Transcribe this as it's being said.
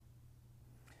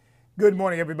Good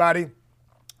morning, everybody.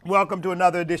 Welcome to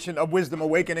another edition of Wisdom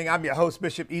Awakening. I'm your host,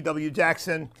 Bishop E.W.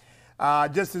 Jackson.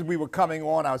 Just as we were coming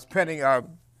on, I was penning a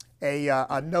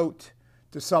note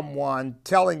to someone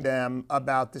telling them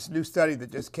about this new study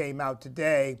that just came out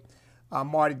today.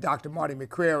 Dr. Marty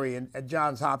McCreary at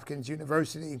Johns Hopkins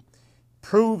University,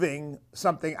 proving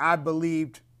something I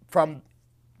believed from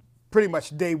pretty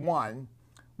much day one,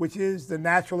 which is the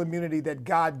natural immunity that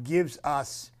God gives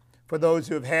us for those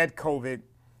who have had COVID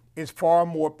is far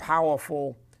more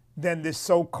powerful than this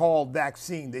so-called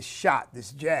vaccine, this shot,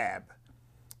 this jab.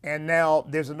 And now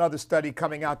there's another study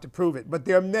coming out to prove it. But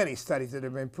there are many studies that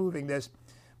have been proving this.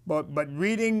 But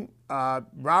reading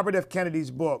Robert F.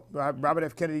 Kennedy's book, Robert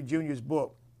F. Kennedy Jr.'s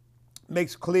book,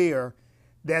 makes clear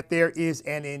that there is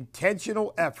an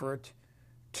intentional effort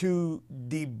to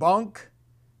debunk,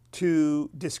 to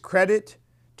discredit,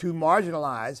 to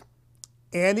marginalize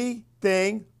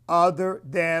anything other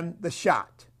than the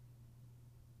shot.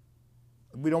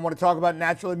 We don't want to talk about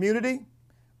natural immunity.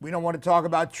 We don't want to talk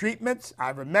about treatments,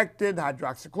 ivermectin,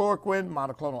 hydroxychloroquine,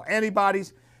 monoclonal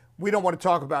antibodies. We don't want to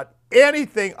talk about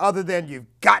anything other than you've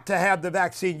got to have the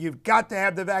vaccine. You've got to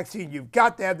have the vaccine. You've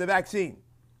got to have the vaccine.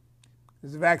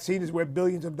 Because the vaccine is where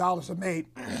billions of dollars are made.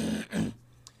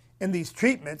 And these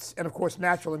treatments, and of course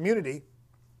natural immunity,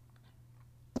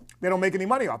 they don't make any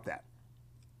money off that.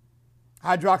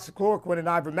 Hydroxychloroquine and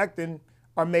ivermectin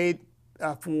are made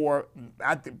for,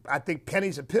 I think,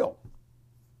 pennies a pill.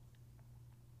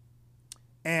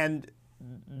 And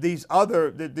these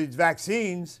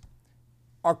vaccines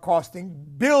are costing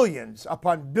billions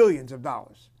upon billions of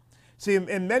dollars. See,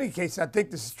 in many cases, I think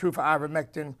this is true for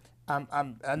ivermectin.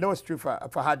 I know it's true for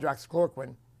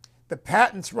hydroxychloroquine. The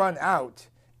patents run out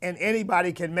and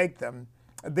anybody can make them.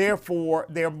 Therefore,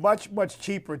 they're much, much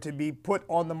cheaper to be put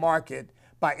on the market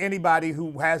by anybody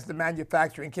who has the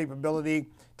manufacturing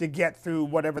capability to get through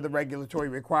whatever the regulatory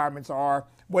requirements are,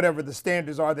 whatever the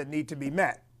standards are that need to be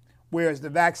met. Whereas the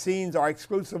vaccines are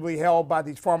exclusively held by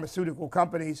these pharmaceutical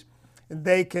companies, and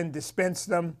they can dispense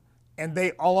them, and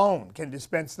they alone can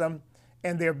dispense them,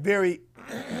 and they're very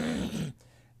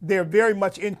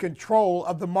much in control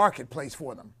of the marketplace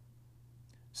for them.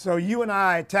 So you and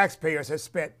I, taxpayers, have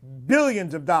spent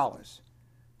billions of dollars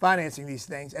financing these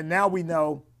things, and now we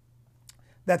know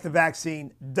that the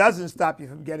vaccine doesn't stop you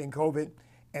from getting COVID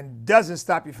and doesn't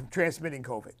stop you from transmitting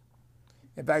COVID.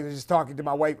 In fact, I was just talking to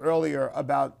my wife earlier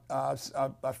about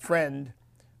a friend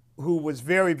who was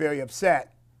very, very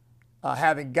upset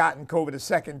having gotten COVID a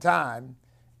second time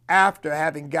after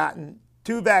having gotten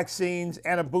 2 vaccines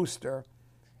and a booster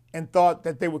and thought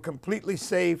that they were completely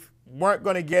safe, weren't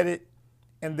going to get it,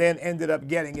 and then ended up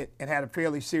getting it and had a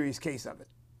fairly serious case of it.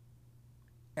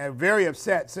 And very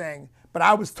upset, saying, but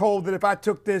I was told that if I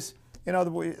took this,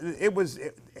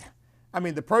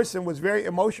 the person was very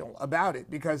emotional about it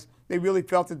because they really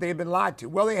felt that they had been lied to.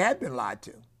 Well, they had been lied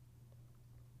to.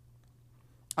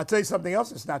 I'll tell you something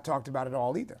else that's not talked about at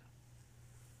all either.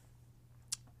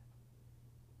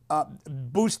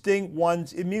 Boosting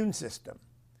one's immune system.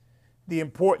 The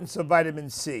importance of vitamin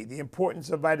C, the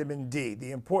importance of vitamin D,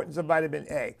 the importance of vitamin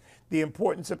A, the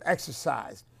importance of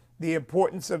exercise, the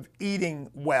importance of eating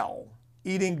well,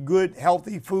 eating good,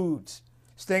 healthy foods,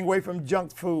 staying away from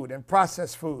junk food and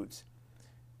processed foods.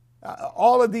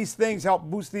 All of these things help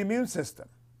boost the immune system.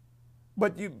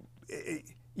 But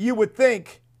you would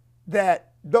think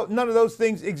that none of those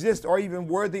things exist or even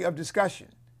worthy of discussion.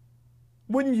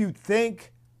 Wouldn't you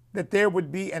think that there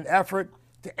would be an effort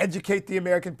to educate the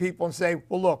American people and say,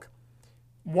 well, look,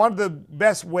 one of the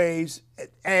best ways,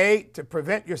 A, to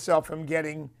prevent yourself from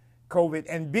getting COVID,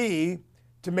 and B,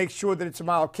 to make sure that it's a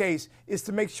mild case, is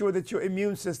to make sure that your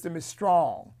immune system is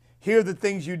strong. Here are the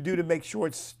things you do to make sure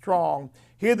it's strong.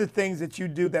 Here are the things that you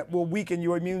do that will weaken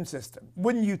your immune system.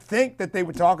 Wouldn't you think that they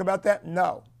would talk about that?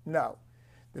 No.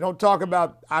 They don't talk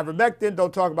about ivermectin,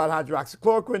 don't talk about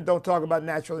hydroxychloroquine, don't talk about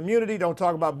natural immunity, don't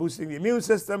talk about boosting the immune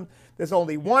system. There's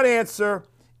only one answer,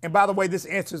 and by the way, this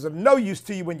answer is of no use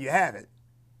to you when you have it.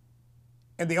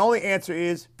 And the only answer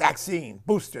is vaccine,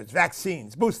 boosters,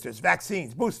 vaccines, boosters,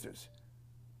 vaccines, boosters.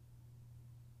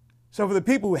 So for the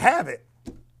people who have it,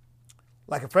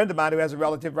 like a friend of mine who has a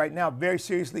relative right now very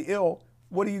seriously ill,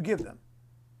 what do you give them?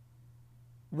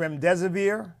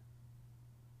 Remdesivir,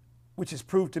 which is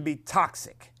proved to be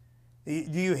toxic. Do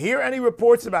you hear any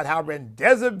reports about how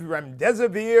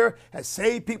remdesivir has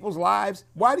saved people's lives?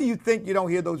 Why do you think you don't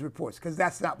hear those reports? Because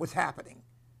that's not what's happening.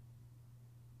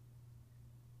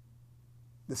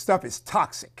 The stuff is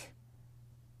toxic.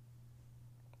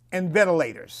 And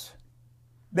ventilators.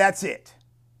 That's it.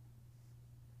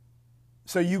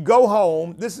 So you go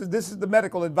home. This is the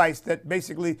medical advice that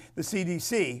basically the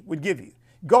CDC would give you.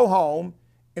 go home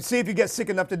and see if you get sick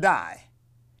enough to die.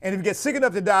 And if you get sick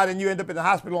enough to die, then you end up in the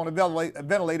hospital on a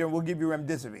ventilator and we'll give you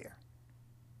remdesivir.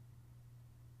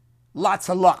 Lots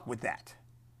of luck with that.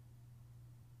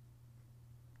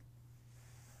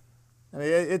 I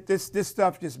mean, this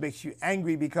stuff just makes you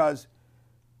angry because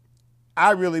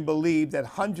I really believe that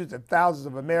hundreds of thousands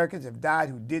of Americans have died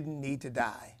who didn't need to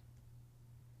die.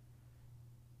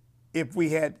 If we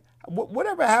had,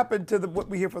 whatever happened to what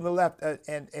we hear from the left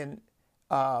and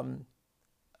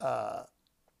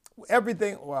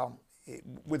everything, well,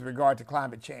 with regard to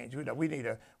climate change, we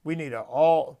need a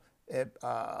all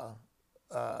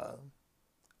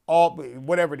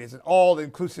whatever it is, an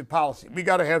all-inclusive policy. We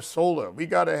got to have solar. We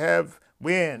got to have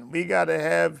wind. We got to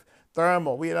have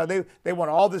thermal. They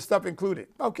want all this stuff included.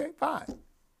 Okay, fine.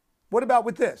 What about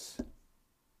with this?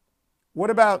 What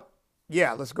about,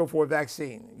 yeah, let's go for a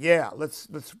vaccine. Yeah, let's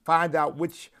find out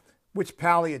which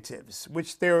palliatives,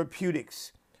 which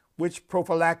therapeutics, which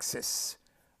prophylaxis,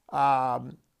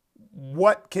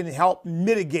 what can help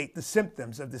mitigate the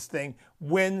symptoms of this thing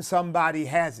when somebody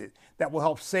has it that will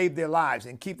help save their lives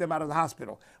and keep them out of the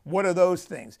hospital. What are those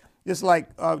things? Just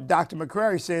like Dr.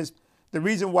 McCrary says, the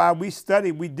reason why we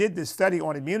did this study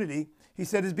on immunity, he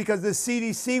said, is because the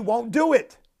CDC won't do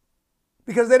it.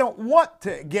 Because they don't want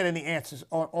to get any answers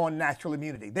on natural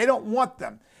immunity. They don't want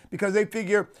them because they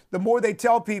figure the more they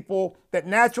tell people that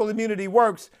natural immunity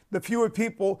works, the fewer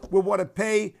people will want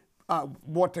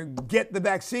to get the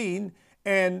vaccine,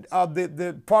 and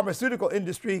the pharmaceutical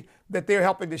industry that they're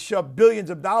helping to shove billions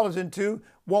of dollars into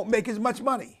won't make as much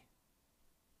money.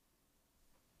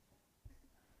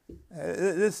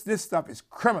 This stuff is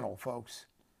criminal, folks.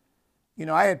 You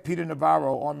know, I had Peter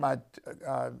Navarro on my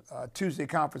Tuesday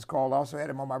conference call. I also had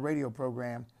him on my radio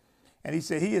program. And he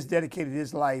said he has dedicated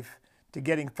his life to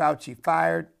getting Fauci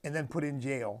fired and then put in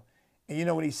jail. And you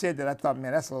know, when he said that, I thought,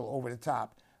 man, that's a little over the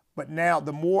top. But now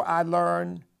the more I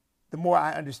learn, the more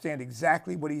I understand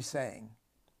exactly what he's saying.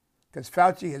 Because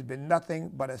Fauci has been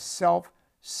nothing but a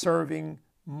self-serving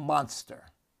monster.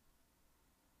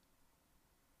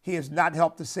 He has not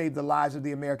helped to save the lives of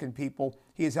the American people.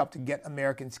 He has helped to get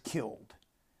Americans killed.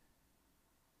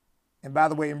 And by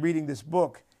the way, in reading this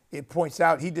book, it points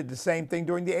out he did the same thing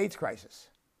during the AIDS crisis.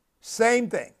 Same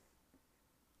thing.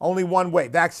 Only one way,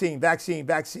 vaccine, vaccine,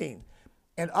 vaccine.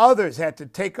 And others had to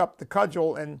take up the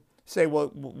cudgel and say, well,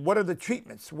 what are the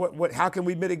treatments? How can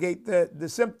we mitigate the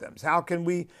symptoms? How can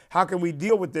we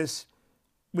deal with this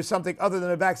with something other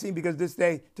than a vaccine? Because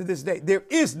to this day, there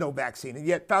is no vaccine. And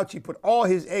yet Fauci put all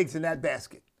his eggs in that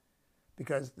basket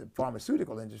because the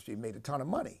pharmaceutical industry made a ton of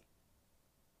money.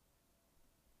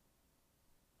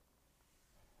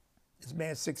 This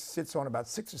man sits on about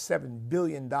 $6 or $7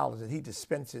 billion that he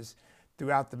dispenses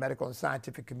throughout the medical and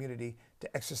scientific community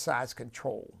to exercise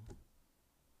control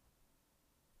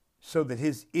so that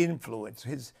his influence,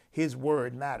 his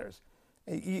word matters.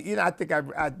 You know, I think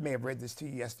I may have read this to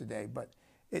you yesterday, but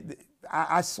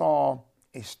I saw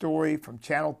a story from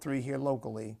Channel 3 here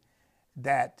locally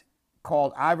that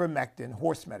called ivermectin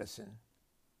horse medicine.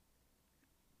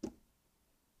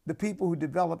 The people who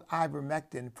developed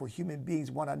ivermectin for human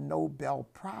beings won a Nobel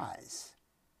Prize.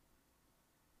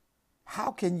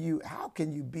 How can you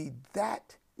be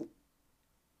that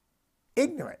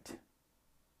ignorant?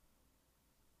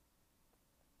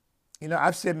 You know,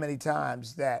 I've said many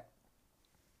times that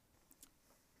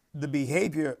the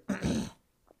behavior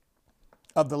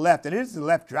of the left, and it is the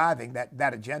left driving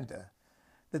that agenda,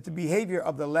 that the behavior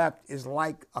of the left is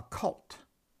like a cult.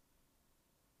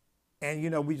 And,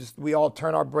 you know, we all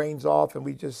turn our brains off and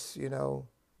we just, you know,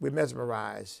 we're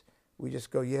mesmerized. We just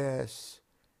go, yes,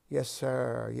 yes,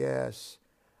 sir, yes.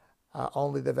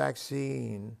 Only the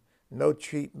vaccine, no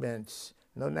treatments,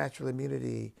 no natural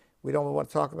immunity. We don't want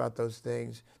to talk about those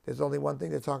things. There's only one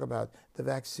thing to talk about, the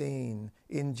vaccine.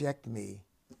 Inject me.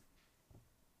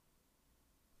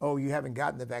 Oh, you haven't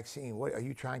gotten the vaccine. What, are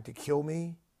you trying to kill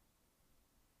me?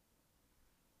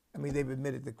 I mean, they've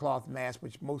admitted the cloth mask,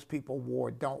 which most people wore,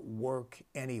 don't work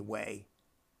anyway.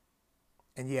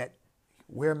 And yet,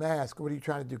 wear a mask. What are you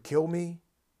trying to do, kill me?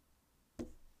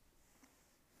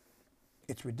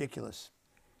 It's ridiculous.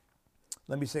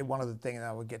 Let me say one other thing and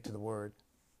I will get to the word.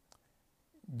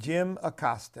 Jim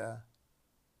Acosta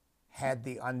had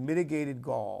the unmitigated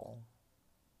gall,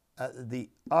 the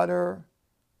utter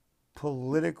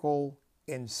political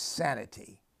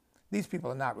insanity. These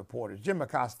people are not reporters. Jim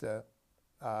Acosta,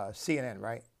 CNN,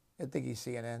 right? I think he's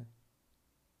CNN.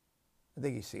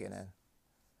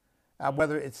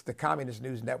 Whether it's the Communist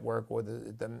News Network or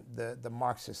the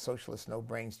Marxist Socialist No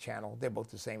Brains channel, they're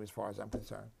both the same as far as I'm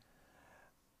concerned.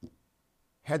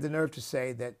 had the nerve to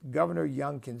say that Governor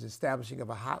Youngkin's establishing of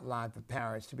a hotline for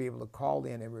parents to be able to call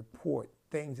in and report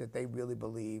things that they really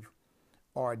believe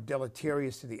are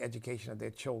deleterious to the education of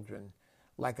their children,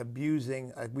 like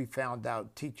abusing, we found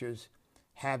out, teachers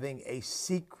having a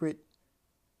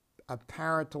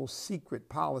parental secret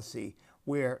policy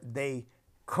where they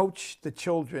coach the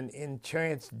children in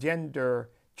transgender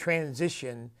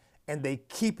transition and they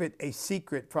keep it a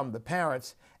secret from the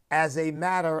parents as a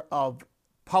matter of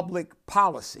public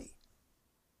policy.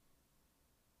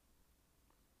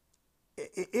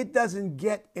 It doesn't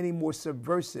get any more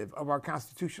subversive of our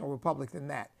constitutional republic than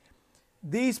that.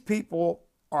 These people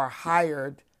are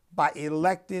hired by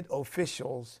elected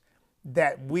officials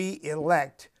that we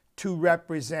elect to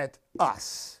represent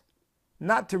us,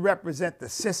 not to represent the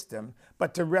system,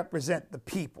 but to represent the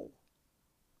people.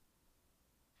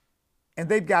 And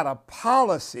they've got a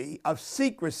policy of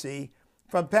secrecy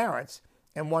from parents.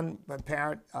 And one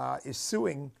parent is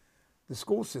suing the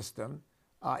school system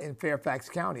in Fairfax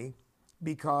County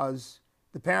because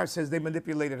the parent says they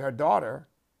manipulated her daughter.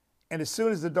 And as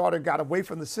soon as the daughter got away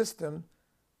from the system,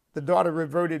 the daughter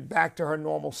reverted back to her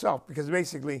normal self, because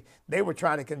basically they were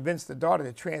trying to convince the daughter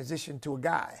to transition to a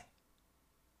guy.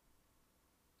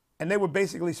 And they were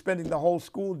basically spending the whole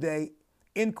school day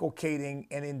inculcating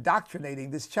and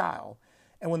indoctrinating this child.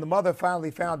 And when the mother finally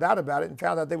found out about it and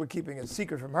found out they were keeping it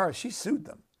secret from her, she sued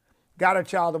them, got her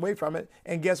child away from it.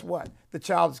 And guess what? The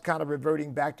child is kind of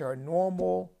reverting back to her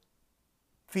normal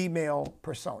female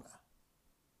persona.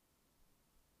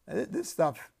 This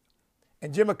stuff.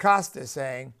 And Jim Acosta is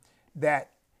saying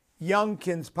that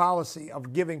Youngkin's policy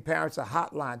of giving parents a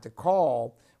hotline to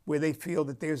call where they feel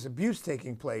that there's abuse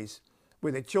taking place,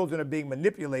 where their children are being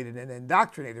manipulated and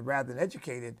indoctrinated rather than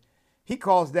educated, he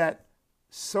calls that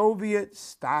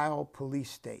Soviet-style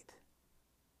police state.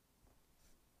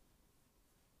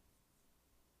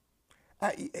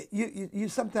 You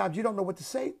sometimes you don't know what to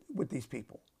say with these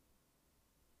people.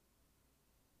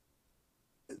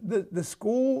 The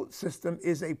school system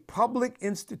is a public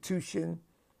institution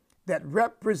that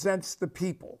represents the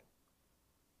people.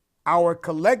 Our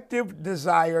collective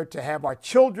desire to have our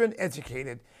children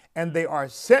educated, and they are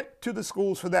sent to the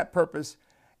schools for that purpose.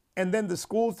 And then the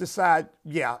schools decide,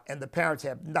 yeah, and the parents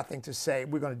have nothing to say.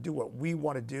 We're going to do what we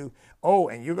want to do. Oh,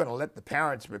 and you're going to let the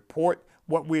parents report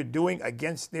what we're doing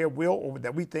against their will or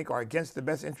that we think are against the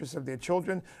best interests of their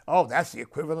children. Oh, that's the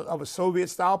equivalent of a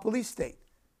Soviet-style police state.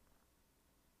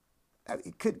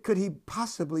 Could he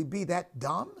possibly be that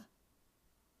dumb?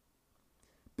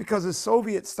 Because a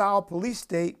Soviet-style police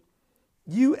state,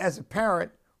 you as a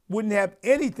parent wouldn't have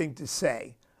anything to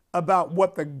say about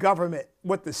what the government,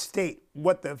 what the state,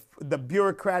 what the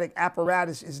bureaucratic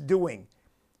apparatus is doing.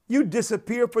 You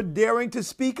disappear for daring to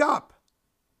speak up.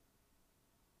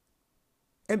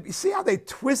 And you see how they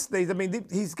twist things? I mean,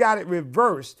 he's got it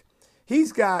reversed.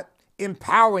 He's got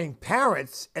empowering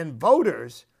parents and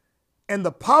voters, and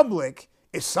the public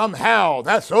is somehow,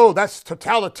 that's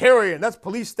totalitarian, that's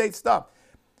police state stuff.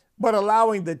 But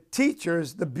allowing the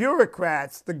teachers, the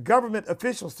bureaucrats, the government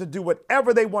officials to do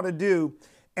whatever they want to do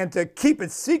and to keep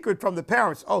it secret from the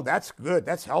parents, oh, that's good,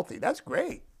 that's healthy, that's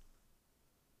great.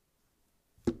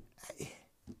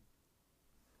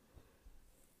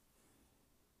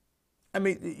 I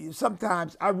mean,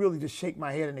 sometimes I really just shake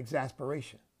my head in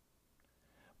exasperation.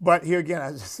 But here again,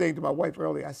 I was saying to my wife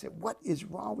earlier, I said, what is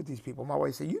wrong with these people? My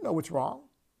wife said, you know what's wrong.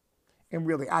 And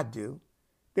really, I do.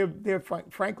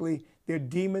 Frankly, they're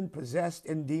demon possessed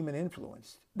and demon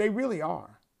influenced. They really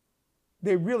are.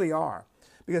 They really are.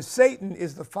 Because Satan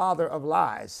is the father of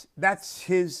lies. That's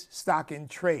his stock in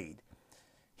trade.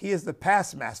 He is the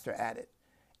past master at it.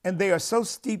 And they are so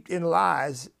steeped in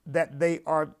lies that they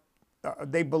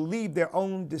believe their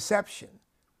own deception.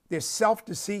 They're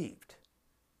self-deceived.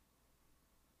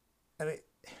 I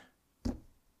mean,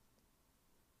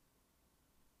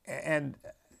 and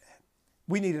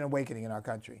we need an awakening in our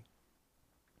country.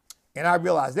 And I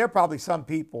realize there are probably some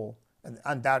people, and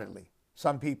undoubtedly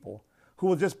some people, who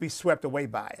will just be swept away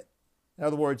by it. In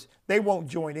other words, they won't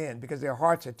join in because their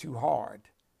hearts are too hard.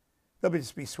 They'll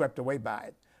just be swept away by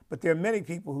it. But there are many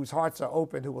people whose hearts are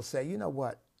open who will say, you know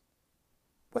what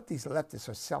these leftists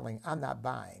are selling, I'm not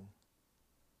buying.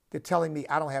 They're telling me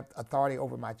I don't have authority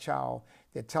over my child.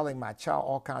 They're telling my child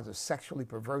all kinds of sexually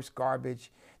perverse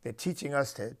garbage. They're teaching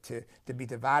us to be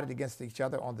divided against each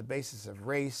other on the basis of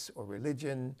race or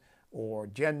religion or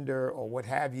gender or what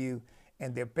have you.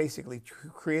 And they're basically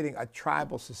creating a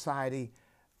tribal society.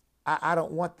 I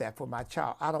don't want that for my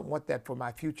child. I don't want that for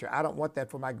my future. I don't want that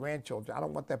for my grandchildren. I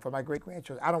don't want that for my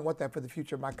great-grandchildren. I don't want that for the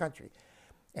future of my country.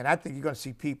 And I think you're going to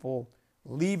see people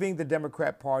leaving the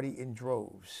Democrat Party in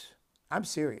droves. I'm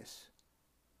serious.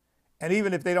 And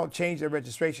even if they don't change their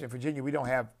registration, in Virginia, we don't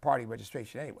have party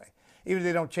registration anyway. Even if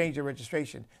they don't change their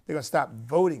registration, they're going to stop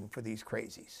voting for these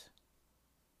crazies.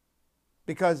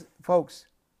 Because, folks,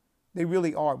 they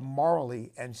really are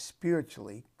morally and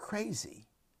spiritually crazy.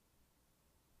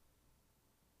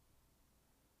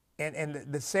 And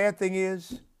the sad thing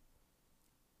is,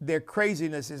 their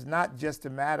craziness is not just a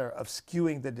matter of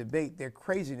skewing the debate. Their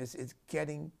craziness is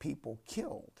getting people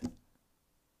killed.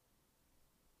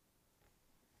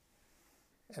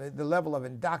 And the level of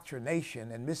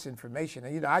indoctrination and misinformation,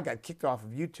 and I got kicked off of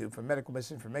YouTube for medical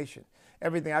misinformation.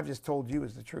 Everything I've just told you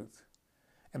is the truth.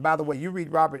 And by the way, you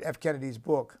read Robert F. Kennedy's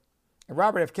book, and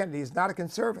Robert F. Kennedy is not a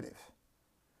conservative,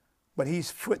 but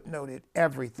he's footnoted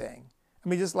everything. I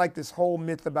mean, just like this whole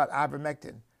myth about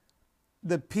ivermectin.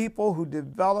 The people who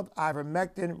developed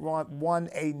ivermectin won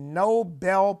a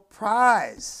Nobel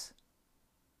Prize.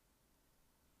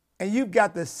 And you've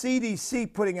got the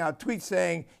CDC putting out tweets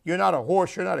saying, you're not a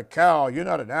horse, you're not a cow, you're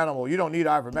not an animal, you don't need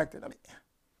ivermectin. I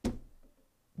mean,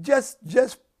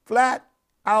 just flat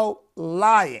out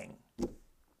lying.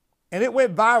 And it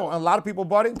went viral, and a lot of people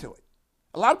bought into it.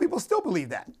 A lot of people still believe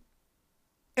that.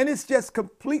 And it's just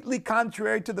completely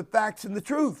contrary to the facts and the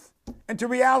truth and to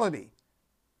reality.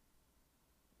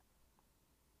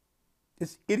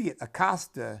 This idiot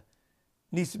Acosta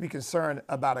needs to be concerned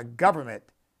about a government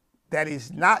that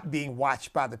is not being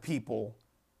watched by the people,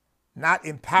 not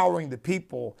empowering the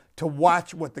people to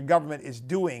watch what the government is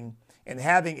doing and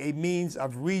having a means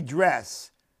of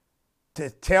redress to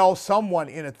tell someone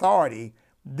in authority,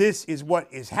 this is what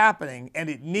is happening and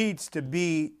it needs to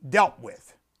be dealt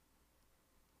with.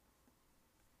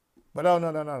 But oh,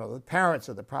 no. The parents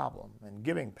are the problem. And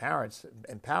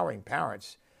empowering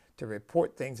parents to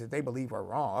report things that they believe are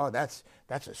wrong. Oh, that's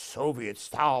a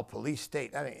Soviet-style police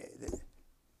state. I mean,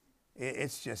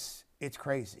 it's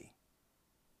crazy.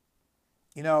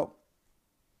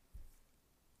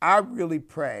 I really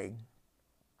pray,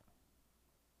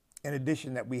 in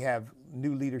addition, that we have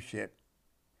new leadership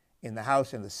in the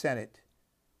House and the Senate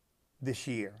this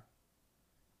year,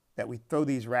 that we throw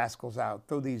these rascals out,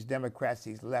 throw these Democrats,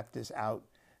 these leftists out,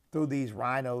 throw these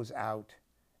rhinos out,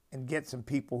 and get some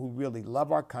people who really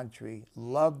love our country,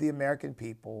 love the American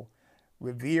people,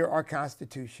 revere our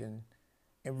Constitution,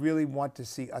 and really want to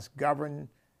see us govern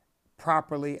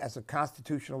properly as a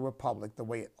constitutional republic the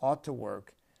way it ought to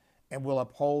work, and will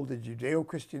uphold the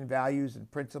Judeo-Christian values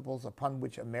and principles upon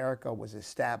which America was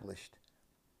established.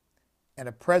 And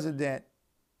a president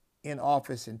in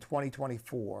office in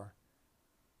 2024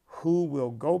 who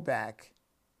will go back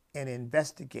and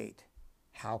investigate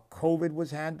how COVID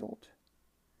was handled,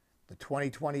 the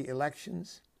 2020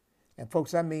 elections. And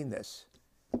folks, I mean this.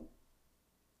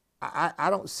 I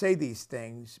don't say these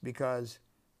things because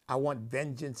I want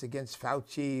vengeance against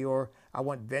Fauci or I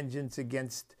want vengeance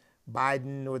against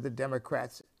Biden or the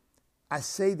Democrats. I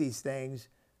say these things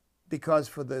because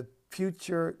for the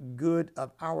future good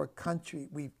of our country,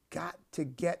 we've got to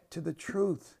get to the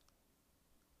truth.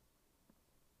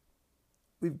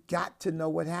 We've got to know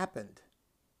what happened.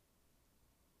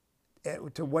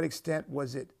 To what extent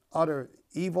was it utter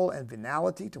evil and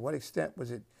venality? To what extent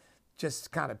was it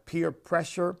just kind of peer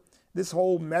pressure? This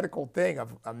whole medical thing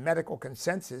of a medical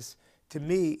consensus, to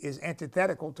me, is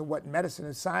antithetical to what medicine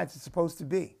and science is supposed to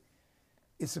be.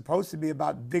 It's supposed to be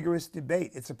about vigorous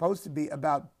debate. It's supposed to be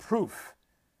about proof.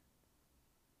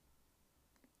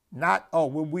 Not, oh,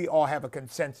 well, we all have a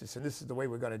consensus and this is the way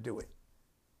we're going to do it.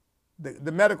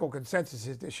 The medical consensus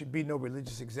is there should be no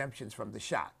religious exemptions from the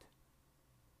shot.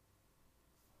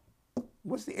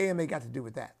 What's the AMA got to do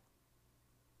with that?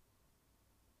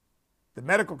 The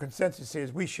medical consensus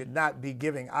says we should not be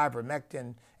giving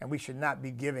ivermectin and we should not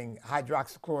be giving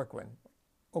hydroxychloroquine.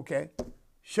 Okay,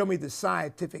 show me the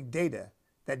scientific data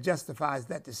that justifies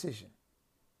that decision.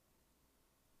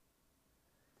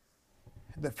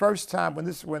 The first time when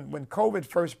COVID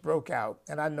first broke out,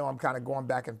 and I know I'm kind of going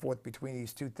back and forth between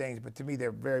these two things, but to me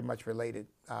they're very much related.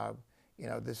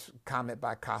 This comment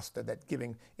by Costa that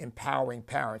empowering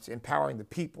parents, empowering the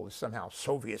people is somehow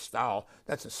Soviet style.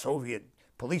 That's a Soviet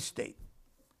police state.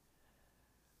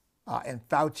 And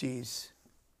Fauci's,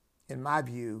 in my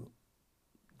view,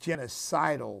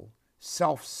 genocidal,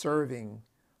 self-serving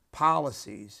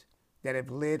policies that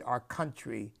have led our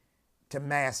country to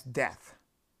mass death.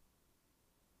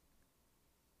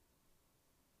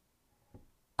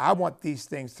 I want these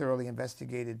things thoroughly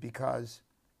investigated because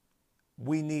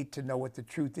we need to know what the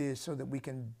truth is so that we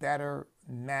can better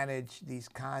manage these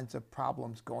kinds of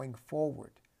problems going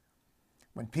forward.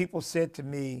 When people said to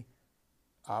me,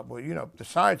 the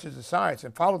science is the science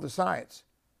and follow the science,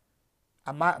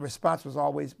 my response was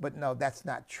always, but no, that's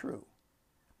not true.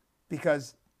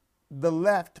 Because the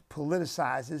left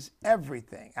politicizes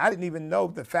everything. I didn't even know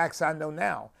the facts I know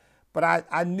now, but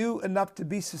I knew enough to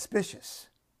be suspicious.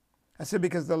 I said,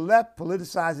 because the left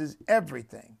politicizes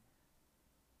everything.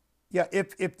 Yeah,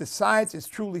 if the science is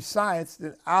truly science,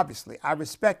 then obviously I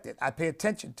respect it. I pay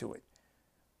attention to it.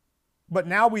 But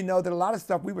now we know that a lot of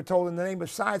stuff we were told in the name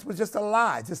of science was just a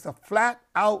lie, just a flat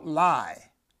out lie. It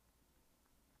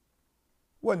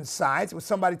wasn't science, it was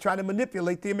somebody trying to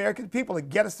manipulate the American people and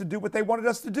get us to do what they wanted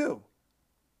us to do.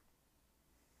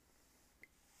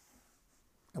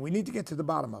 And we need to get to the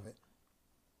bottom of it.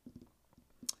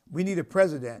 We need a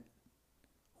president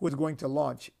who is going to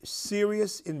launch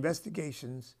serious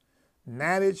investigations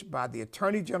managed by the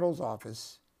Attorney General's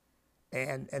office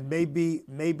and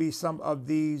maybe some of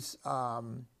these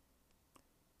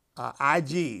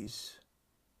IGs,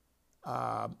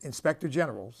 Inspector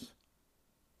Generals,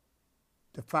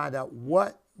 to find out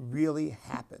what really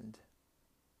happened.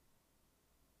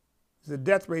 The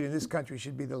death rate in this country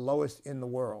should be the lowest in the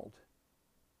world,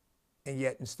 and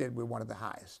yet instead we're one of the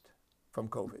highest from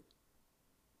COVID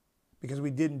because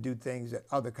we didn't do things that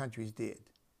other countries did.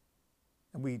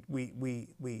 And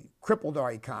we crippled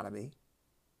our economy.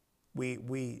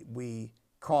 We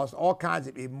caused all kinds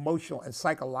of emotional and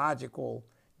psychological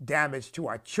damage to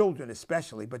our children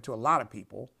especially, but to a lot of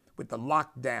people with the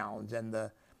lockdowns and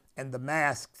the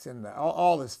masks and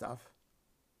all this stuff.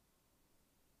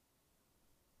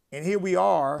 And here we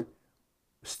are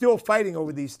still fighting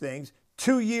over these things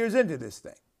 2 years into this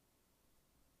thing.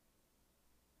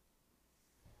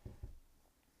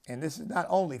 And this is not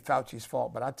only Fauci's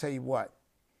fault, but I'll tell you what,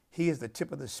 he is the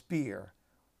tip of the spear.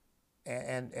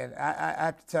 And I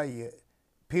have to tell you,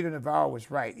 Peter Navarro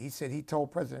was right. He said he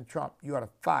told President Trump, you ought to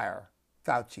fire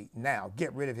Fauci now.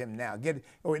 Get rid of him now.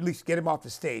 Or at least get him off the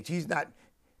stage. He's not,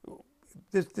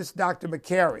 this Dr.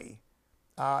 McCary,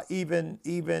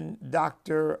 even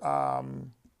Dr.,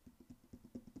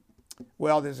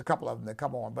 well, there's a couple of them that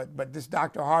come on, but this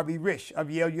Dr. Harvey Risch of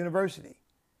Yale University.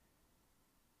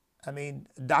 I mean,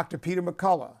 Dr. Peter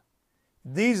McCullough.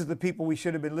 These are the people we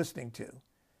should have been listening to.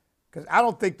 Because I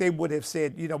don't think they would have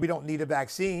said, we don't need a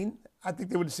vaccine. I think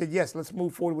they would have said, yes, let's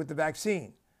move forward with the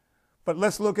vaccine. But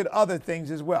let's look at other things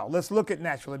as well. Let's look at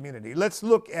natural immunity. Let's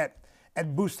look at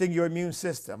boosting your immune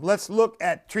system. Let's look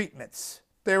at treatments,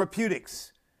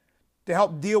 therapeutics, to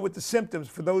help deal with the symptoms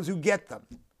for those who get them,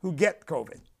 who get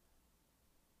COVID.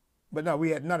 But no, we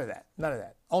had none of that, none of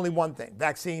that. Only one thing,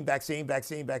 vaccine, vaccine,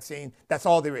 vaccine, vaccine. That's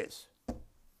all there is.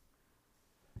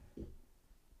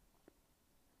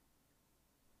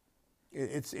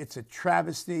 It's a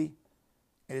travesty.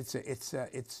 It's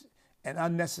an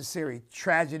unnecessary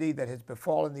tragedy that has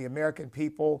befallen the American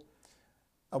people,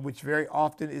 which very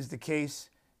often is the case,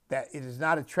 that it is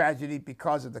not a tragedy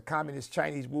because of the communist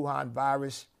Chinese Wuhan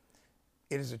virus.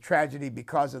 It is a tragedy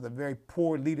because of the very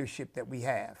poor leadership that we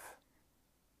have.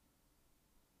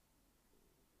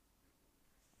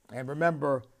 And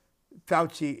remember,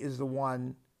 Fauci is the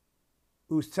one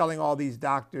who's telling all these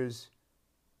doctors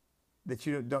that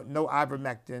you don't, no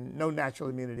ivermectin, no natural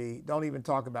immunity, don't even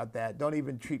talk about that, don't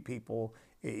even treat people.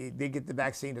 They get the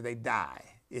vaccine or they die,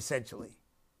 essentially.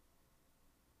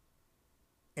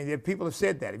 And yet people have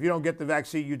said that. If you don't get the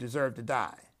vaccine, you deserve to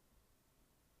die.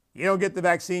 You don't get the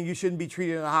vaccine, you shouldn't be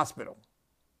treated in a hospital.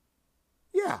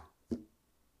 Yeah. I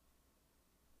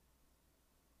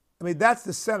mean, that's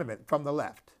the sentiment from the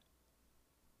left.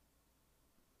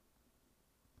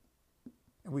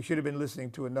 And we should have been listening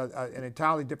to an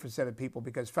entirely different set of people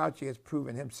because Fauci has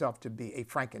proven himself to be a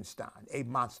Frankenstein, a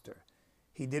monster.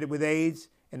 He did it with AIDS,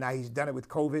 and now he's done it with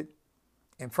COVID.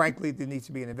 And frankly, there needs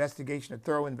to be an investigation, a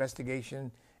thorough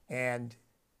investigation. And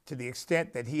to the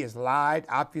extent that he has lied,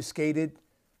 obfuscated,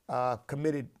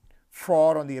 committed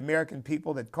fraud on the American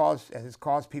people that has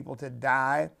caused people to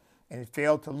die, and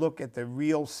failed to look at the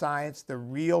real science,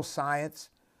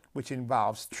 which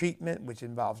involves treatment, which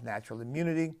involves natural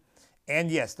immunity,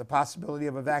 and yes, the possibility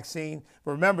of a vaccine.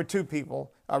 But remember too,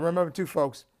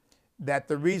 folks, that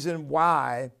the reason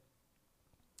why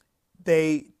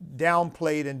they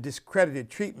downplayed and discredited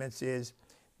treatments is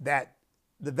that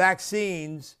the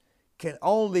vaccines can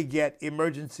only get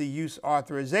emergency use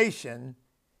authorization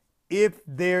if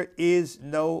there is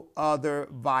no other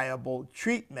viable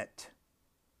treatment.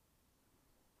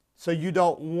 So you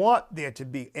don't want there to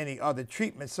be any other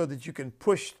treatment so that you can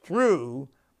push through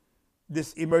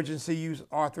this emergency use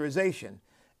authorization.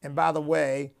 And by the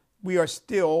way, we are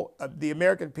still, the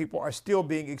American people are still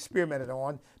being experimented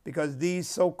on because these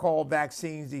so-called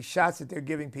vaccines, these shots that they're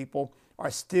giving people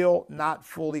are still not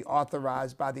fully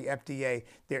authorized by the FDA.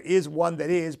 There is one that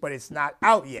is, but it's not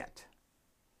out yet.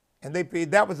 And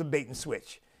that was a bait and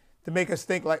switch. to make us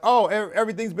think like, oh,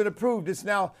 everything's been approved. It's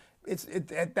now,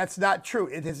 that's not true.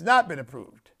 It has not been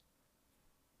approved.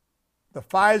 The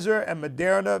Pfizer and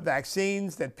Moderna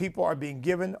vaccines that people are being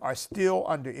given are still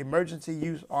under emergency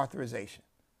use authorization.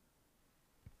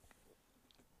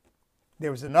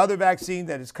 There was another vaccine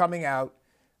that is coming out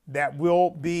that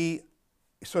will be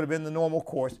sort of in the normal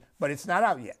course, but it's not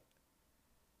out yet.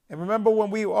 And remember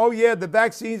when oh yeah, the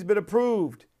vaccine's been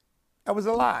approved. That was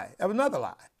a lie. That was another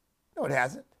lie. No, it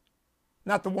hasn't.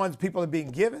 Not the ones people are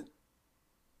being given.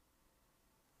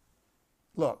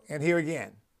 Look, and here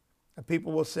again,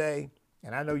 people will say,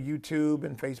 and I know YouTube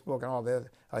and Facebook and all this,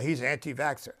 oh, he's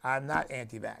anti-vaxxer. I'm not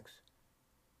anti-vax.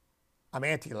 I'm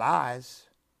anti-lies.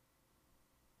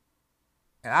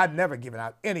 And I've never given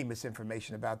out any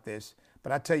misinformation about this,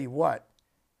 but I tell you what,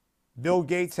 Bill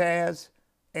Gates has,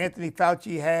 Anthony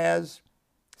Fauci has,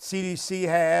 CDC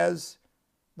has,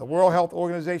 the World Health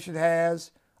Organization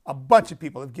has, a bunch of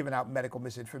people have given out medical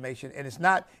misinformation, and it's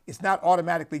not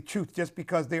automatically truth just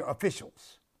because they're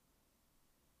officials.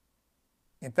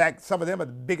 In fact, some of them are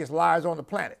the biggest liars on the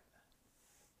planet.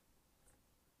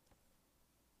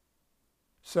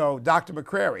 So Dr.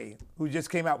 McCrary, who just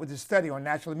came out with his study on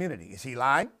natural immunity, is he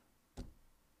lying?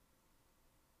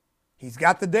 He's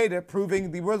got the data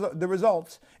proving the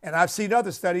results, and I've seen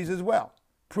other studies as well,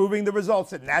 proving the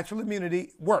results that natural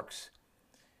immunity works.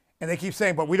 And they keep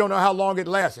saying, but we don't know how long it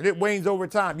lasts, and it wanes over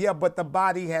time. Yeah, but the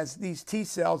body has these T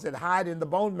cells that hide in the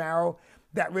bone marrow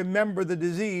that remember the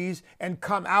disease and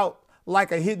come out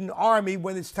like a hidden army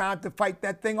when it's time to fight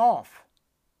that thing off.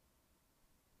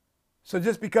 So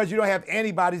just because you don't have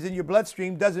antibodies in your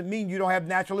bloodstream doesn't mean you don't have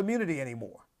natural immunity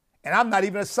anymore. And I'm not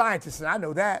even a scientist, and I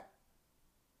know that.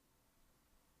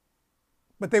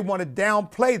 But they want to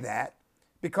downplay that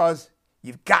because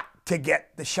you've got to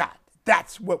get the shot.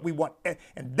 That's what we want,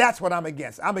 and that's what I'm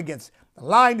against. I'm against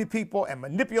lying to people and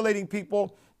manipulating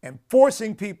people and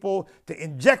forcing people to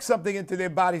inject something into their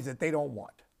bodies that they don't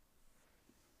want.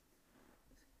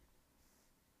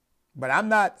 But I'm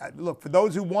not, look, for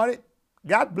those who want it,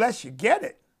 God bless you, get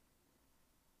it.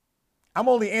 I'm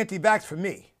only anti-vax for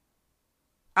me.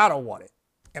 I don't want it,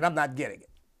 and I'm not getting it.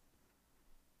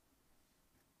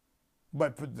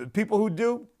 But for the people who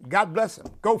do, God bless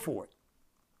them, go for it.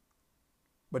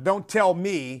 But don't tell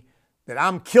me that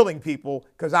I'm killing people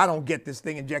because I don't get this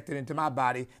thing injected into my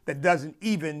body that doesn't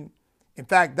even, in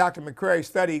fact, Dr. McCrary's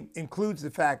study includes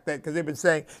the fact that, because they've been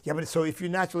saying, yeah, but so if you're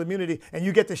natural immunity and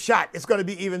you get the shot, it's going to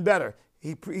be even better.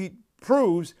 He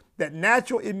proves that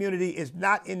natural immunity is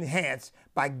not enhanced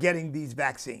by getting these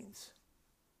vaccines.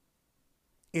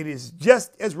 It is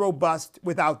just as robust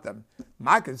without them.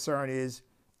 My concern is,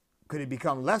 could it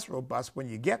become less robust when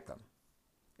you get them?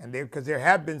 And because there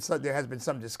has been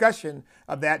some discussion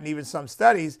of that, and even some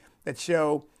studies that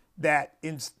show that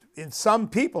in some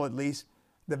people at least,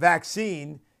 the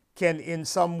vaccine can in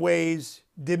some ways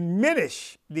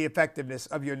diminish the effectiveness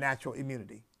of your natural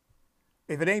immunity.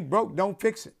 If it ain't broke, don't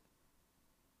fix it.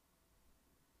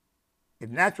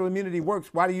 If natural immunity works,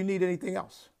 why do you need anything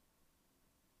else?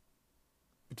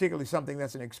 Particularly something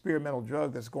that's an experimental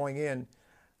drug that's going in,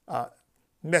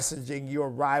 messaging your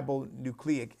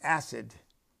ribonucleic acid.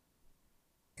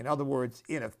 In other words,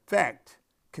 in effect,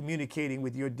 communicating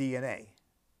with your DNA.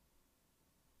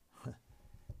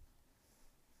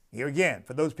 Here again,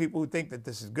 for those people who think that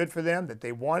this is good for them, that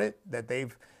they want it, that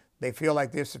they feel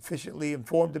like they're sufficiently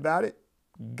informed about it,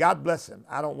 God bless them.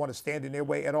 I don't want to stand in their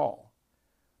way at all.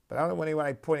 But I don't want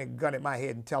anyone pointing a gun at my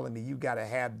head and telling me you got to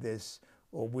have this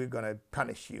or we're going to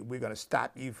punish you. We're going to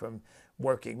stop you from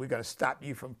working. We're going to stop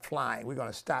you from flying. We're going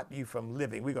to stop you from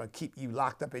living. We're going to keep you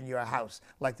locked up in your house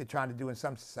like they're trying to do in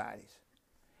some societies.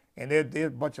 And there are a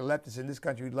bunch of leftists in this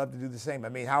country who'd love to do the same. I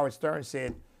mean, Howard Stern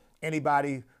said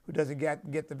anybody who doesn't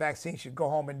get the vaccine should go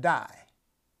home and die.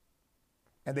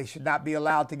 And they should not be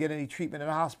allowed to get any treatment in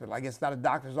a hospital. I guess not a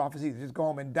doctor's office either. Just go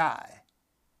home and die.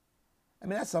 I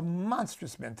mean, that's a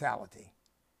monstrous mentality.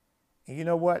 And you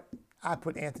know what? I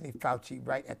put Anthony Fauci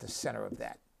right at the center of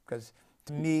that. Because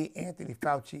to me, Anthony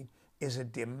Fauci is a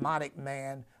demonic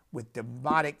man with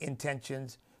demonic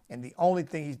intentions. And the only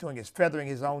thing he's doing is feathering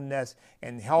his own nest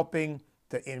and helping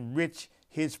to enrich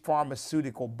his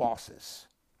pharmaceutical bosses.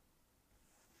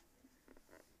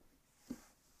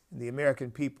 The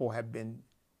American people have been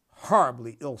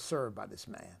horribly ill-served by this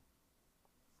man.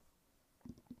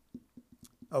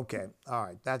 Okay, all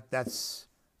right, that's,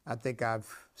 I think I've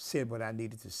said what I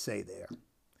needed to say there.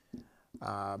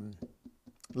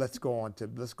 Let's go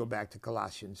back to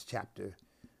Colossians chapter,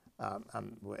 I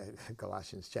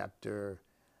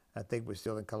think we're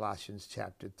still in Colossians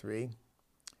chapter 3.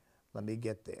 Let me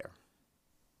get there.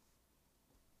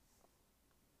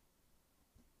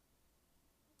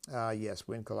 Yes,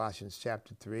 we're in Colossians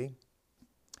chapter 3.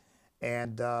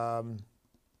 And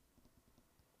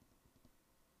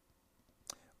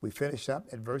we finish up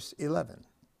at verse 11.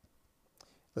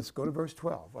 Let's go to verse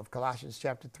 12 of Colossians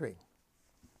chapter 3.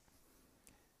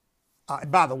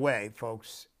 By the way,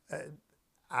 folks,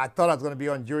 I thought I was going to be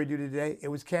on jury duty today. It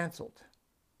was canceled.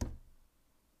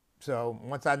 So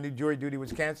once I knew jury duty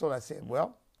was canceled, I said,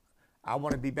 well, I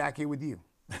want to be back here with you.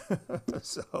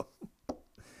 So,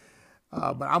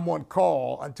 but I'm on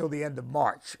call until the end of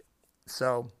March.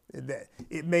 So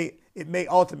it may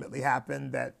ultimately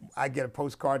happen that I get a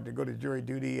postcard to go to jury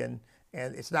duty and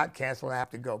it's not canceled. I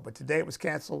have to go. But today it was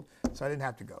canceled, so I didn't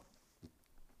have to go.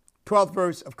 12th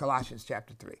verse of Colossians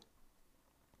chapter 3.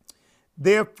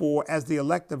 Therefore, as the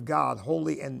elect of God,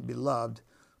 holy and beloved,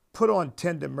 put on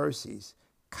tender mercies,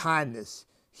 kindness,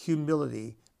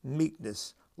 humility,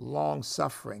 meekness,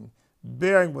 long-suffering,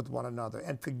 bearing with one another,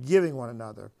 and forgiving one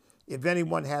another, if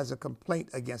anyone has a complaint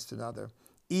against another,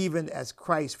 even as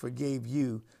Christ forgave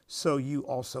you, so you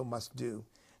also must do.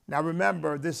 Now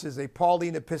remember, this is a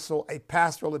Pauline epistle, a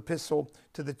pastoral epistle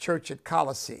to the church at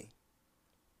Colossae.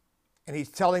 And he's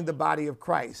telling the body of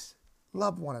Christ,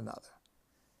 love one another.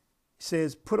 He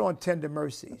says, put on tender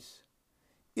mercies.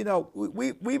 You know,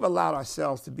 we've allowed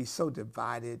ourselves to be so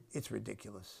divided, it's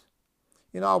ridiculous.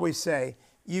 You know, I always say,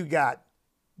 you got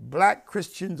black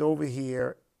Christians over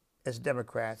here as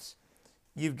Democrats,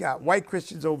 you've got white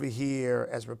Christians over here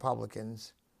as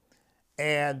Republicans,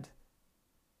 and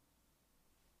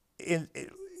in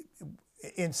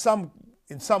some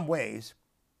ways,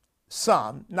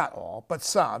 some, not all, but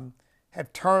some,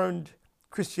 have turned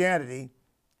Christianity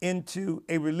into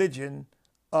a religion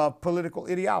of political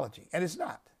ideology, and it's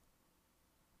not.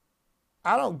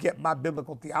 I don't get my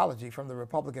biblical theology from the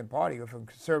Republican Party or from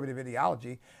conservative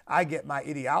ideology. I get my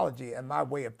ideology and my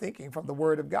way of thinking from the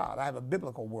Word of God. I have a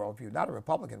biblical worldview, not a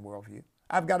Republican worldview.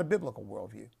 I've got a biblical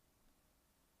worldview.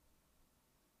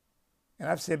 And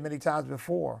I've said many times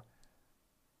before,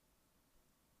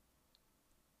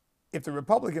 if the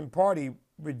Republican Party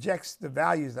rejects the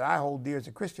values that I hold dear as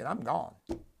a Christian, I'm gone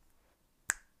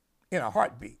in a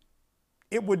heartbeat.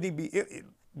 It wouldn't be,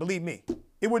 believe me,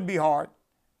 it wouldn't be hard.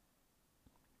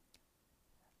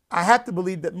 I have to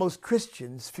believe that most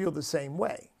Christians feel the same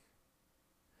way.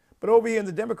 But over here in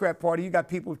the Democrat Party, you got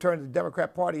people who turned the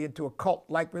Democrat Party into a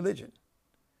cult-like religion,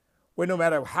 where no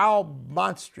matter how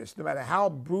monstrous, no matter how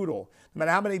brutal, no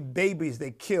matter how many babies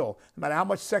they kill, no matter how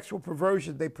much sexual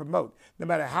perversion they promote, no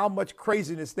matter how much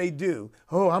craziness they do,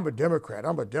 oh, I'm a Democrat,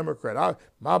 I'm a Democrat.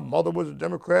 My mother was a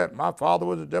Democrat, my father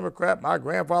was a Democrat, my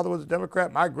grandfather was a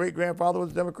Democrat, my great-grandfather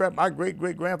was a Democrat, my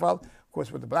great-great-grandfather. Of course,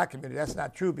 with the black community, that's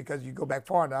not true because you go back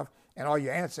far enough and all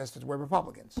your ancestors were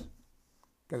Republicans.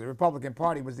 Because the Republican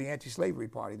Party was the anti-slavery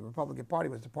party. The Republican Party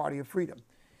was the party of freedom.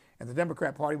 And the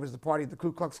Democrat Party was the party of the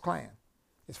Ku Klux Klan.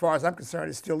 As far as I'm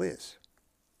concerned, it still is.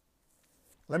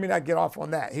 Let me not get off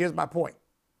on that. Here's my point.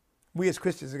 We as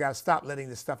Christians have got to stop letting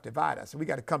this stuff divide us. And we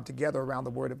got to come together around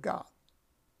the Word of God.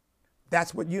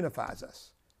 That's what unifies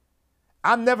us.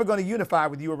 I'm never going to unify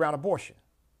with you around abortion.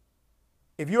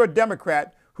 If you're a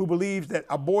Democrat who believes that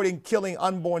aborting, killing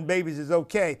unborn babies is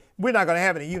okay, we're not going to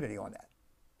have any unity on that.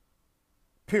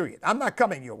 Period. I'm not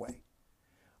coming your way.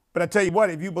 But I tell you what,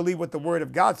 if you believe what the Word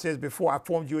of God says, before I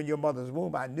formed you in your mother's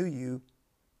womb, I knew you,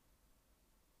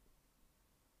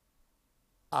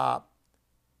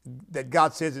 that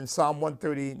God says in Psalm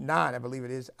 139, I believe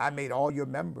it is, I made all your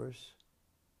members.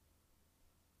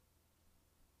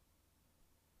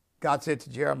 God said to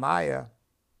Jeremiah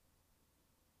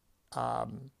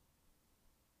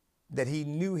that he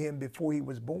knew him before he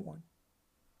was born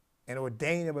and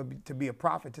ordained him to be a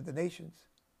prophet to the nations.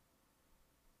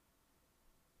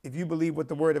 If you believe what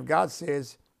the Word of God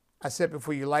says, I set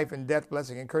before you life and death,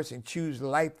 blessing and cursing. Choose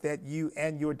life that you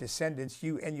and your descendants,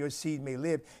 you and your seed may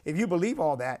live. If you believe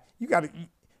all that, you got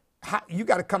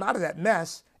to come out of that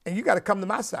mess and you got to come to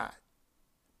my side.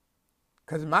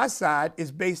 Because my side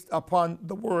is based upon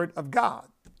the Word of God.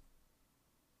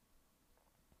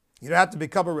 You don't have to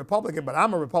become a Republican, but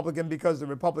I'm a Republican because the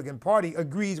Republican Party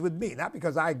agrees with me, not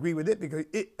because I agree with it, because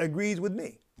it agrees with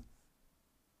me.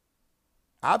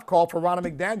 I've called for Ronna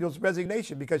McDaniel's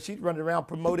resignation because she's running around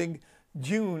promoting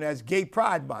June as Gay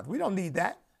Pride Month. We don't need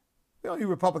that. We don't need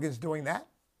Republicans doing that.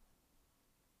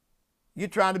 You're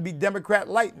trying to be Democrat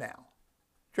light now.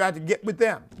 Trying to get with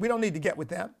them. We don't need to get with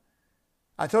them.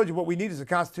 I told you what we need is a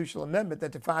constitutional amendment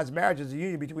that defines marriage as a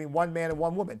union between one man and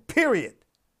one woman. Period.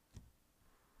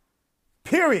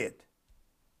 Period.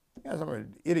 You know,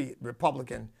 some idiot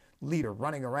Republican leader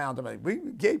running around. I'm like, we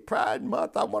Gay Pride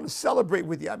Month. I want to celebrate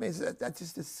with you. I mean, that's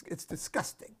just, it's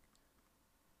disgusting.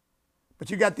 But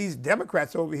you got these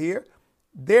Democrats over here.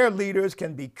 Their leaders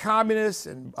can be communists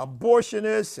and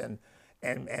abortionists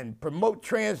and promote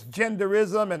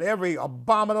transgenderism and every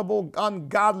abominable,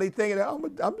 ungodly thing. And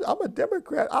I'm a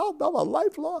Democrat. I'm a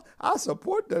lifelong. I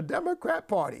support the Democrat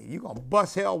Party. You're going to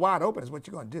bust hell wide open is what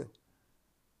you're going to do.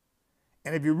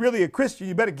 And if you're really a Christian,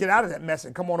 you better get out of that mess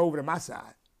and come on over to my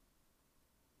side.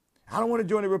 I don't want to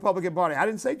join the Republican Party. I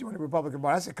didn't say join the Republican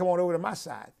Party. I said come on over to my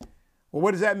side. Well,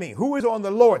 what does that mean? Who is on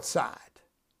the Lord's side?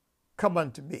 Come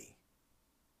unto me.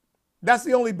 That's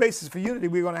the only basis for unity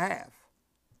we're going to have.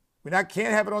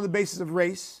 Can't have it on the basis of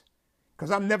race, because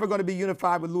I'm never going to be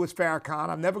unified with Louis Farrakhan.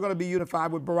 I'm never going to be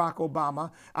unified with Barack Obama.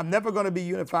 I'm never going to be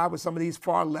unified with some of these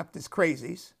far leftist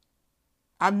crazies.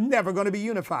 I'm never going to be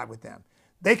unified with them.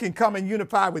 They can come and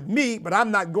unify with me, but I'm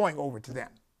not going over to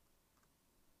them.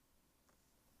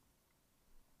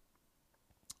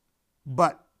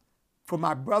 But for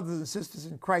my brothers and sisters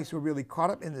in Christ who are really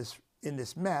caught up in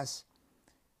this mess,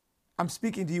 I'm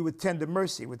speaking to you with tender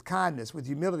mercy, with kindness, with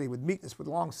humility, with meekness, with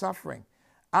long suffering.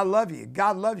 I love you.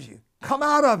 God loves you. Come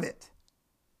out of it.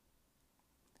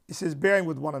 It says bearing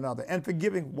with one another and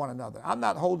forgiving one another. I'm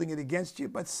not holding it against you,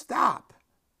 but stop.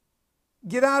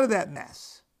 Get out of that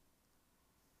mess.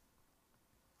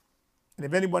 And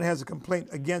if anyone has a complaint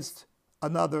against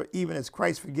another, even as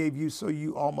Christ forgave you, so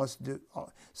you also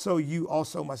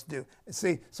must do.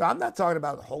 See, so I'm not talking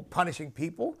about the whole punishing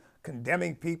people,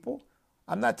 condemning people.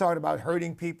 I'm not talking about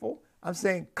hurting people. I'm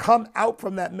saying come out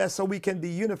from that mess so we can be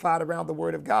unified around the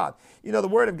Word of God. You know, the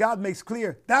Word of God makes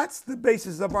clear that's the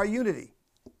basis of our unity.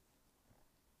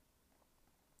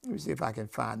 Let me see if I can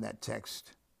find that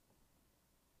text.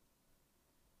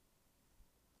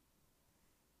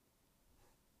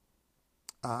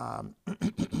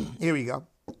 Here we go.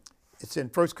 It's in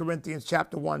 1 Corinthians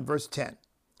chapter 1, verse 10.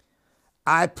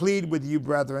 I plead with you,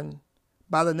 brethren,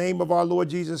 by the name of our Lord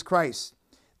Jesus Christ,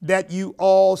 that you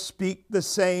all speak the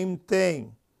same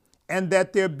thing, and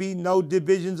that there be no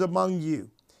divisions among you,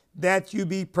 that you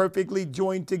be perfectly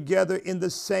joined together in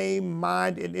the same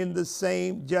mind and in the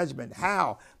same judgment.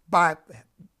 How? By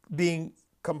being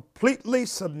completely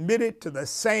submitted to the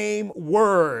same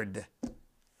word.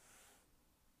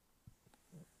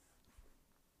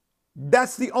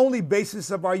 That's the only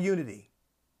basis of our unity.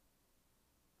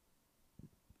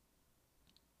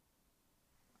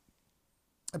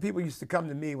 And people used to come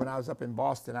to me when I was up in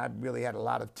Boston. I really had a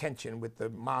lot of tension with the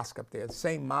mosque up there. The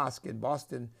same mosque in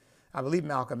Boston, I believe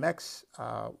Malcolm X,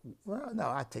 well, no,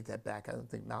 I take that back. I don't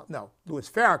think, no, Louis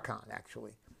Farrakhan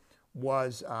actually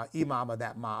was imam of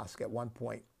that mosque at one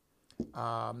point.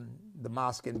 The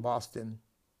mosque in Boston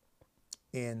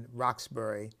in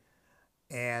Roxbury.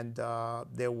 And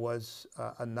there was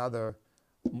another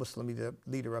Muslim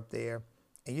leader up there.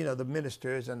 And, you know, the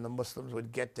ministers and the Muslims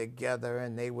would get together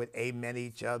and they would amen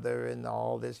each other and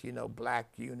all this, you know,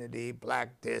 black unity,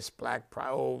 black this, black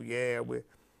pride. Oh, yeah.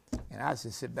 And I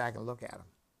just sit back and look at them.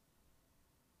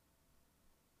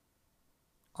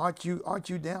 Aren't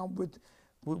you down with,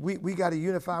 we got to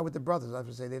unify with the brothers. I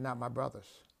would say they're not my brothers.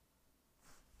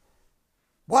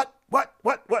 What?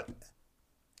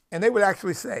 And they would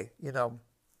actually say, you know,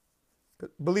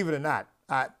 believe it or not,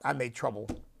 I made trouble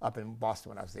up in Boston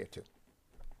when I was there too.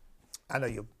 I know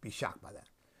you'll be shocked by that.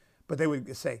 But they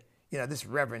would say, you know, this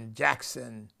Reverend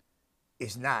Jackson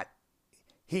is not,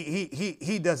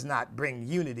 he does not bring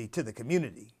unity to the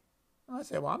community. I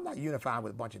said, well, I'm not unifying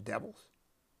with a bunch of devils.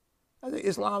 I said,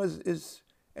 Islam is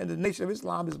and the nation of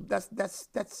Islam is, that's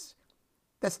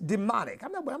demonic.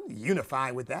 I'm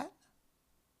unifying with that.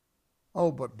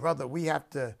 Oh, but brother, we have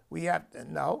to,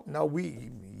 no,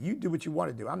 you do what you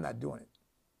want to do. I'm not doing it.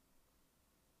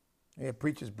 They have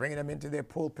preachers bringing them into their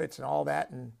pulpits and all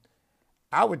that. And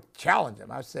I would challenge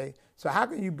them. I'd say, so how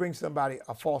can you bring somebody,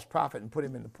 a false prophet, and put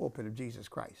him in the pulpit of Jesus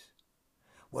Christ?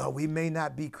 Well, we may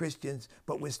not be Christians,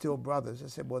 but we're still brothers. I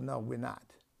said, well, no, we're not.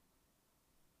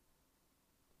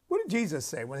 What did Jesus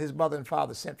say when his mother and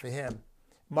father sent for him,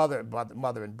 mother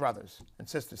and brothers and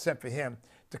sisters sent for him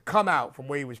to come out from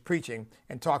where he was preaching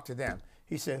and talk to them?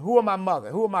 He said, who are my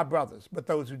mother? Who are my brothers? But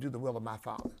those who do the will of my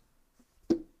Father.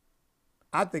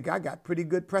 I think I got pretty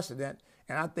good precedent,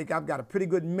 and I think I've got a pretty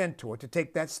good mentor to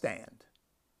take that stand.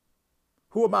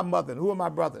 Who are my mother and who are my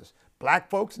brothers? Black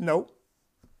folks? Nope.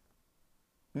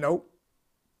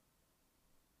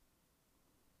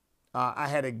 I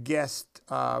had a guest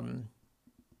on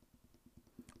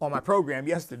my program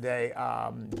yesterday,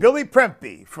 Billy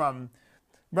Prempeh, from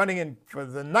running for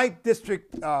the 9th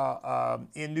District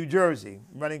in New Jersey,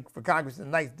 running for Congress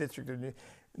in the 9th District of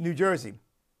New Jersey.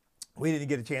 We didn't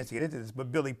get a chance to get into this,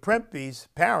 but Billy Prempeh's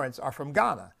parents are from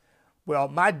Ghana. Well,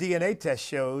 my DNA test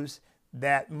shows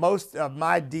that most of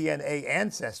my DNA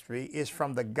ancestry is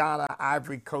from the Ghana,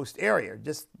 Ivory Coast area,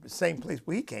 just the same place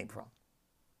where he came from.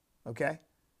 Okay?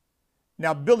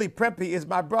 Now, Billy Prempeh is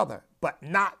my brother, but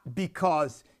not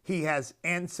because he has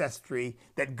ancestry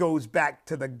that goes back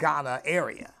to the Ghana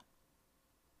area.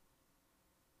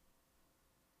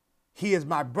 He is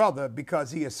my brother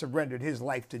because he has surrendered his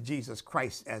life to Jesus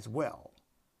Christ as well.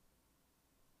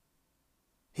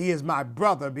 He is my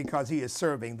brother because he is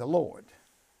serving the Lord.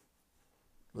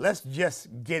 Let's just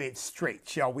get it straight,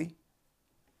 shall we?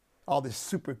 All this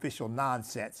superficial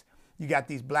nonsense. You got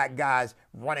these black guys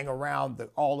running around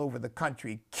all over the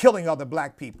country, killing other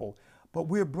black people, but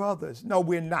we're brothers. No,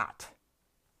 we're not.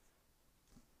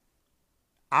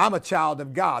 I'm a child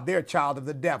of God. They're a child of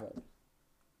the devil.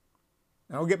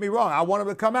 Now, don't get me wrong. I want them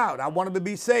to come out. I want them to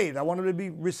be saved. I want them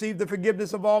to receive the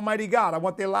forgiveness of Almighty God. I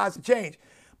want their lives to change.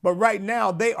 But right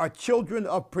now, they are children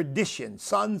of perdition,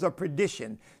 sons of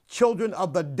perdition, children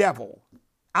of the devil.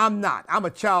 I'm not. I'm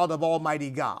a child of Almighty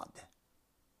God.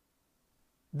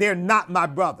 They're not my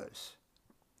brothers.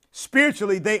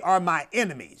 Spiritually, they are my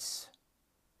enemies.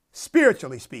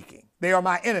 Spiritually speaking, they are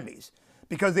my enemies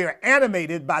because they are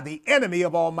animated by the enemy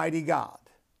of Almighty God.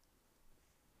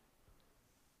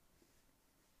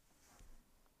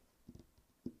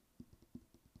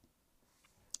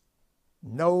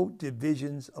 No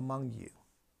divisions among you.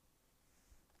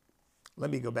 Let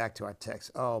me go back to our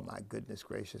text. Oh my goodness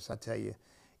gracious. I tell you,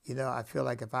 I feel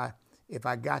like if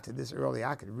I got to this early,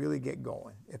 I could really get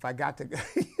going. If I got to,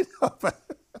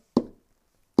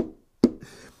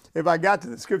 if I got to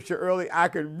the scripture early, I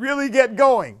could really get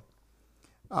going.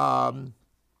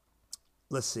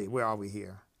 Let's see, where are we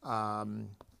here?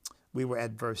 We were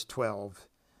at verse 12,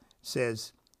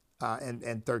 says,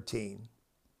 and 13.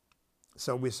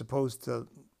 So we're supposed to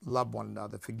love one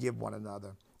another, forgive one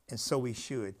another, and so we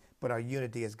should. But our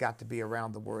unity has got to be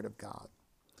around the word of God.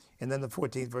 And then the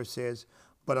 14th verse says,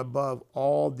 but above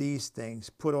all these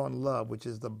things, put on love, which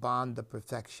is the bond of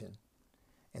perfection.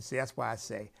 And see, that's why I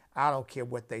say, I don't care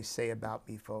what they say about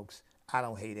me, folks. I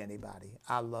don't hate anybody.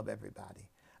 I love everybody.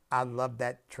 I love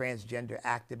that transgender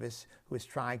activist who is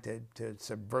trying to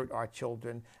subvert our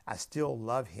children. I still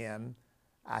love him.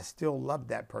 I still love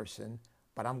that person,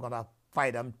 but I'm going to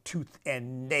fight them tooth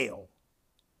and nail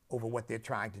over what they're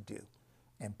trying to do.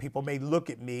 And people may look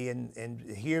at me and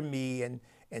hear me and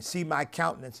see my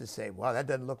countenance and say, well, that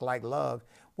doesn't look like love.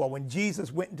 Well, when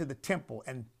Jesus went into the temple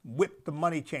and whipped the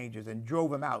money changers and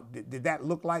drove them out, did that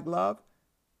look like love?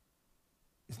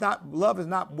 It's not. Love is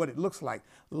not what it looks like.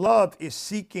 Love is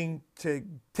seeking to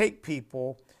take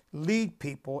people, lead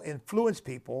people, influence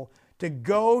people to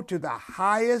go to the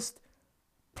highest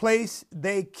place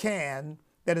they can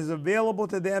that is available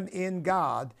to them in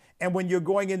God. And when you're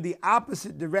going in the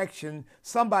opposite direction,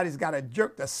 somebody's got to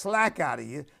jerk the slack out of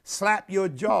you, slap your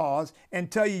jaws, and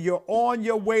tell you you're on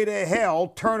your way to hell,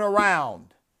 turn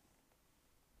around.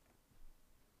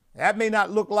 That may not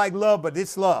look like love, but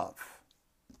it's love.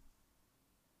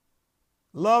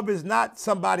 Love is not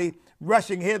somebody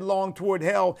rushing headlong toward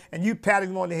hell and you patting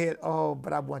them on the head. Oh,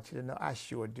 but I want you to know I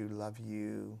sure do love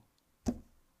you.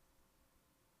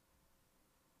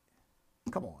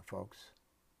 Come on, folks.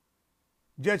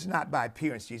 Judge not by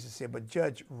appearance, Jesus said, but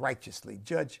judge righteously.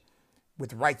 Judge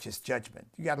with righteous judgment.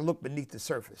 You got to look beneath the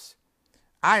surface.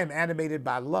 I am animated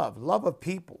by love of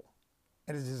people,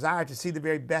 and a desire to see the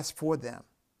very best for them.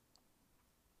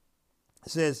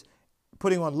 It says,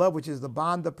 putting on love, which is the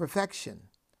bond of perfection.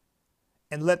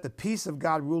 And let the peace of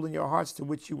God rule in your hearts, to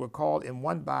which you were called in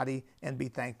one body, and be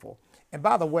thankful. And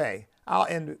by the way, I'll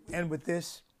end with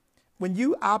this. When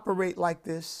you operate like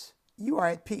this, you are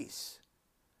at peace.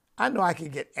 I know I can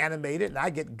get animated and I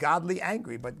get godly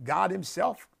angry, but God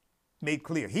himself made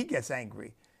clear he gets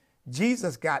angry.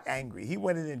 Jesus got angry. He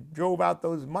went in and drove out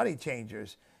those money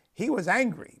changers. He was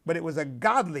angry, but it was a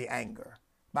godly anger.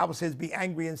 The Bible says, be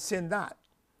angry and sin not.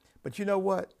 But you know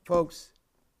what, folks?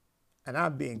 And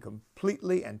I'm being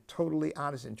completely and totally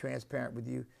honest and transparent with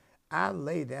you. I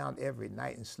lay down every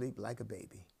night and sleep like a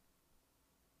baby.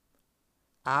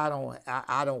 I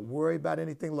don't worry about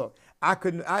anything. Look, I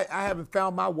haven't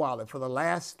found my wallet for the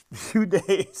last few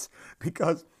days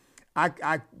because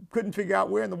I couldn't figure out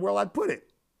where in the world I'd put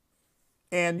it.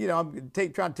 And, I'm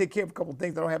trying to take care of a couple of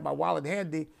things. I don't have my wallet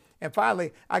handy. And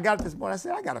finally, I got it this morning. I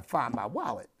said, I got to find my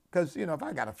wallet. Because, if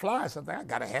I got to fly or something, I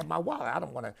got to have my wallet. I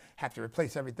don't want to have to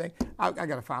replace everything. I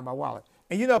got to find my wallet.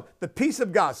 And, the peace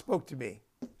of God spoke to me.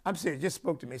 I'm serious, just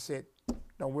spoke to me. Said,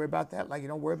 don't worry about that like you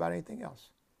don't worry about anything else.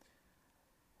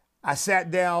 I sat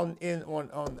down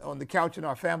on the couch in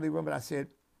our family room and I said,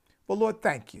 Well, Lord,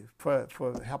 thank you for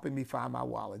helping me find my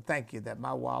wallet. Thank you that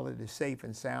my wallet is safe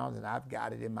and sound and I've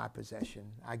got it in my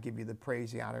possession. I give you the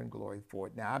praise, the honor, and glory for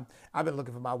it. Now, I've been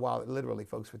looking for my wallet, literally,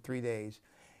 folks, for 3 days.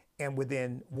 And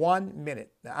within 1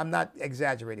 minute, now, I'm not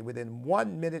exaggerating, within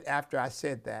 1 minute after I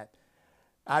said that,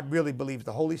 I really believe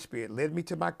the Holy Spirit led me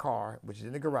to my car, which is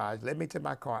in the garage, led me to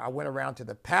my car. I went around to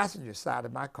the passenger side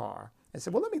of my car and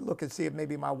said, well, let me look and see if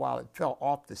maybe my wallet fell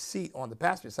off the seat on the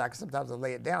passenger side, because sometimes I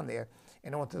lay it down there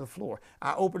and onto the floor.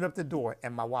 I opened up the door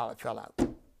and my wallet fell out.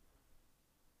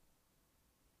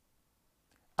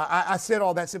 I said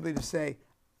all that simply to say,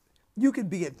 you can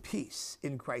be at peace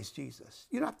in Christ Jesus.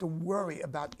 You don't have to worry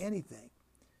about anything.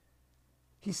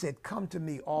 He said, come to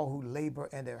me, all who labor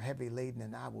and are heavy laden,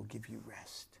 and I will give you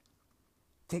rest.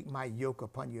 Take my yoke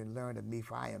upon you and learn of me,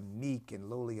 for I am meek and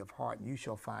lowly of heart, and you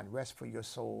shall find rest for your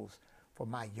souls, for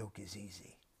my yoke is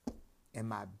easy and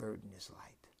my burden is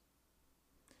light.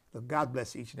 Look, God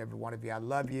bless each and every one of you. I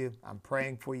love you. I'm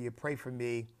praying for you. Pray for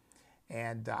me.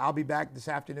 And I'll be back this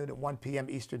afternoon at 1 p.m.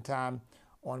 Eastern Time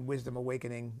on Wisdom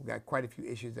Awakening. We've got quite a few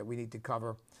issues that we need to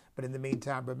cover. But in the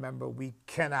meantime, remember, we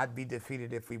cannot be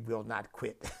defeated if we will not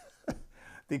quit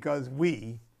because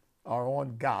we are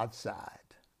on God's side.